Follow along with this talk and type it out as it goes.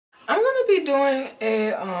I'm gonna be doing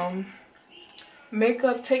a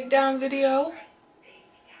makeup takedown video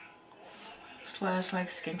slash like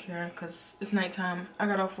skincare because it's nighttime. I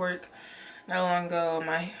got off work not long ago.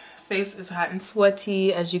 My face is hot and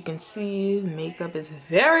sweaty, as you can see. Makeup is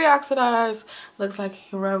very oxidized. Looks like it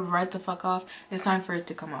can rub right the fuck off. It's time for it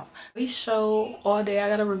to come off. We show all day. I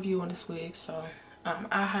got a review on this wig, so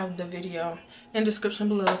I have the video in the description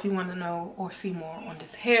below if you want to know or see more on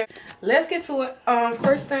this hair. Let's get to it.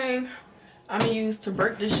 First thing I'm gonna use to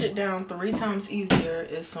break this shit down 3 times easier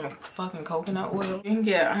is some fucking coconut oil. You can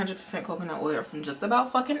get 100% coconut oil from just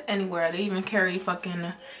about fucking anywhere. They even carry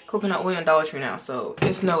fucking coconut oil in Dollar Tree now, so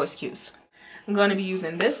it's no excuse. I'm gonna be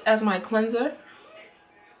using this as my cleanser.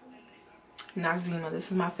 Noxzema,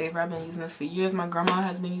 this is my favorite. I've been using this for years. My grandma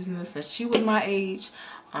has been using this since she was my age.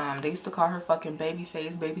 They used to call her fucking baby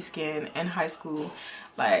face, baby skin in high school.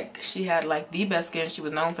 Like, she had like the best skin. She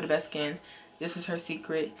was known for the best skin. This is her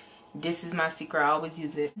secret. This is my secret. I always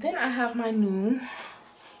use it. Then I have my new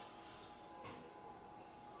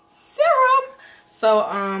serum.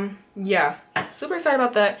 So yeah, super excited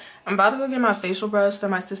about that. I'm about to go get my facial brush that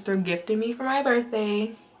my sister gifted me for my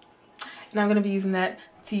birthday, and I'm gonna be using that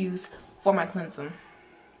to use for my cleansing.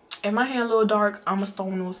 If my hair a little dark, I'm a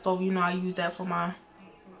stoner, so you know I use that for my,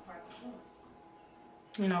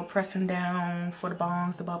 you know, pressing down for the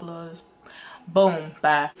bongs, the bubblers. Boom,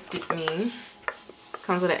 bye. Get me.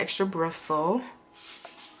 Comes with an extra bristle.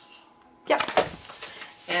 Yep.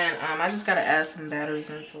 And I just gotta add some batteries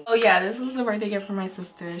into it. Oh yeah, this was a birthday gift from my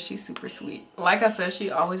sister. She's super sweet. Like I said,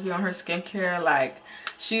 she always be on her skincare. Like,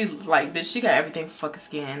 she like, bitch, she got everything for fucking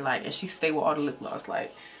skin. Like, and she stay with all the lip gloss.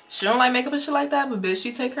 Like, she don't like makeup and shit like that, but bitch,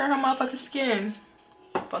 she take care of her motherfucking skin.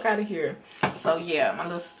 Fuck out of here. So yeah, my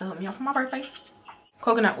little sister helped me out for my birthday.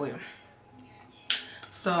 Coconut oil.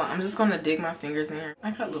 So I'm just gonna dig my fingers in here. I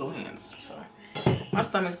got little hands, so my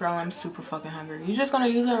stomach's growling. I'm super fucking hungry. You're just gonna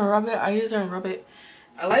use it and rub it. I use it and rub it.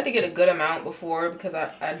 I like to get a good amount before because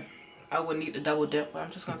I would need to double dip, but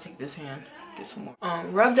I'm just gonna take this hand, get some more.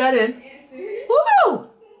 Rub that in. Woo!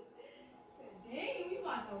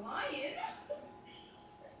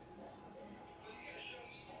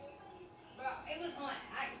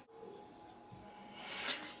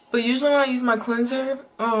 But usually when I use my cleanser,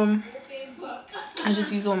 I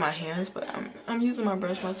just use it on my hands, but I'm using my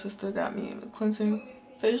brush. My sister got me a cleansing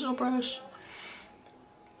facial brush,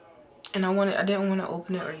 and I didn't want to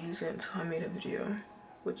open it or use it until I made a video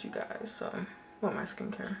with you guys, so with my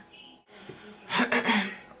skincare.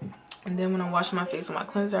 And then when I'm washing my face with my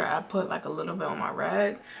cleanser, I put like a little bit on my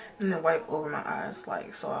rag and then wipe over my eyes,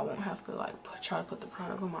 like, so I won't have to like try to put the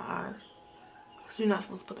product on my eyes. You're not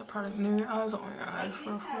supposed to put the product near your eyes or on your eyes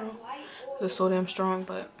for real. It's so damn strong,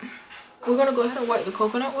 but we're gonna go ahead and wipe the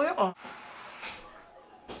coconut oil off.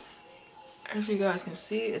 As you guys can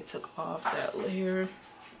see, it took off that layer.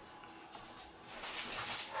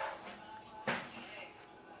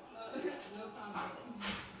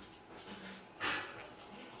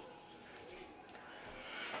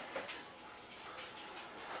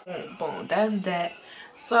 Boom, boom, that's that.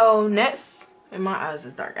 So next, and my eyes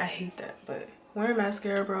is dark, I hate that, but wearing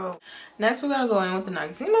mascara, bro. Next, we're gonna go in with the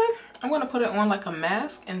Noxzema. I'm gonna put it on like a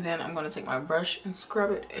mask, and then I'm gonna take my brush and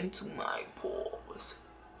scrub it into my pores.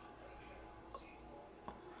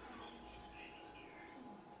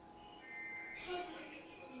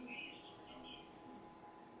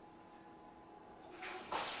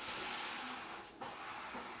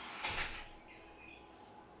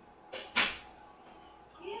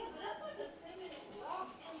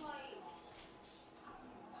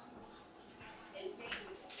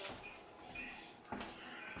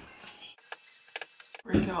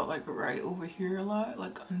 Break out like right over here a lot,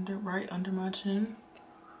 like right under my chin,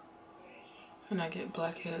 and I get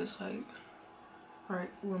blackheads like right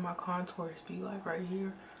where my contours be, like right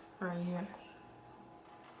here, right here.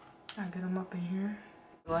 I get them up in here.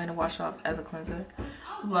 Go ahead and wash off as a cleanser,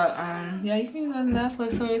 but yeah, you can use it as a mask. Let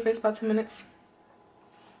it sit on your face about 2 minutes.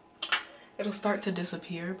 It'll start to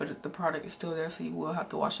disappear, but the product is still there, so you will have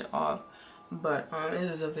to wash it off. But it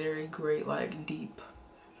is a very great, like, deep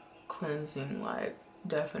cleansing, like,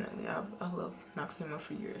 definitely. I love Noxzema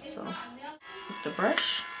for years. So with the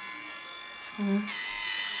brush, so I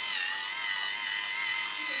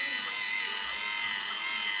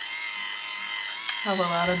have a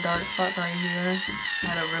lot of dark spots right here. I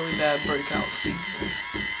had a really bad breakout season.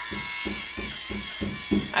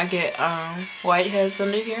 I get whiteheads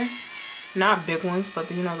under here, not big ones, but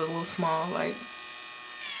you know, the little small, like,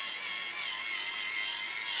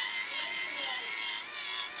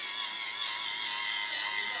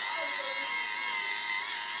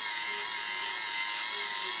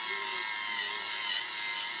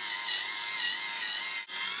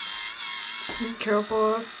 Be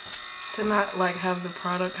careful to not like have the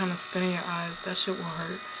product kind of spin in your eyes. That shit will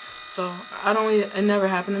hurt. So I don't, it never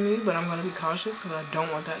happened to me, but I'm gonna be cautious because I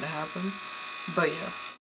don't want that to happen. But yeah.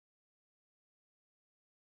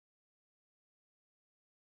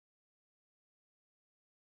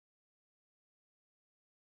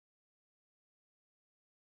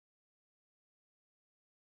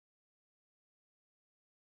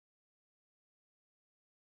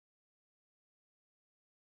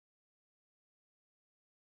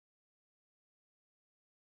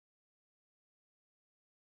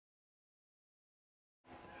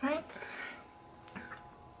 Right.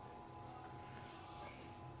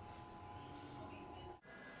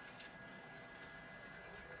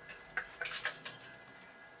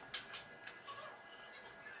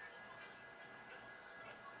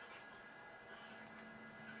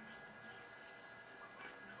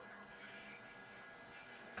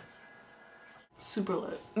 Super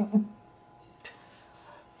lit.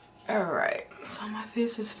 Alright, so my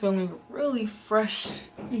face is feeling really fresh,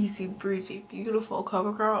 easy breezy, beautiful.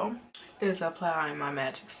 Cover girl is applying my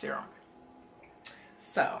magic serum.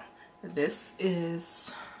 So this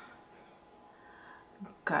is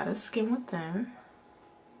Goddess Skin Within.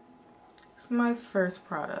 This is my first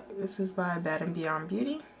product. This is by Bad & Beyond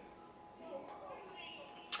Beauty.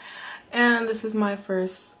 And this is my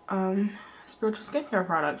first spiritual skincare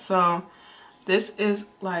product. So this is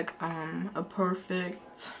like a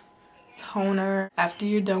perfect toner. After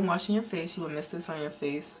you're done washing your face, you will mist this on your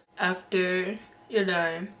face. After you're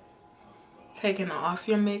done taking off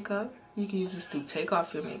your makeup, you can use this to take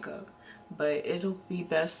off your makeup, but it'll be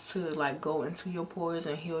best to like go into your pores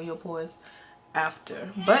and heal your pores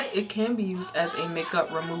after. But it can be used as a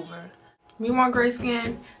makeup remover. You want gray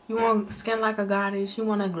skin, you want skin like a goddess, you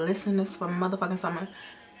want to glisten this for motherfucking summer,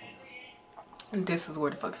 and this is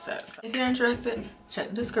where the fuck it's at. If you're interested, check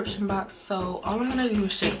the description box. So all I'm gonna do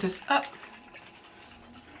is shake this up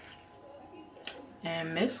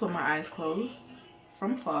and mist with my eyes closed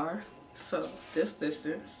from far, so this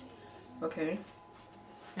distance, okay,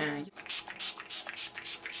 and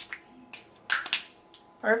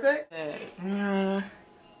perfect. Yeah,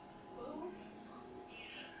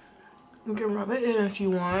 you can rub it in if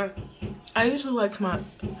you want. I usually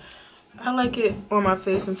I like it on my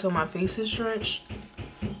face until my face is drenched,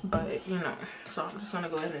 but you know, so I'm just gonna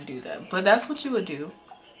go ahead and do that. But that's what you would do,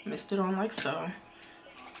 mist it on like so.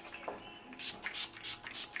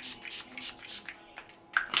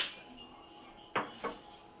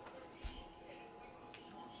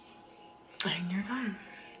 And you're done.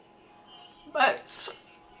 But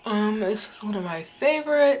this is one of my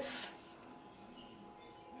favorites,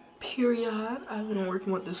 period. I've been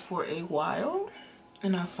working with this for a while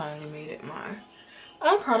and I finally made it my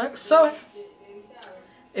own product. So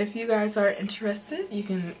if you guys are interested, you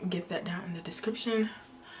can get that down in the description.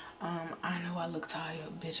 I know I look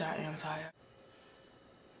tired, bitch, I am tired.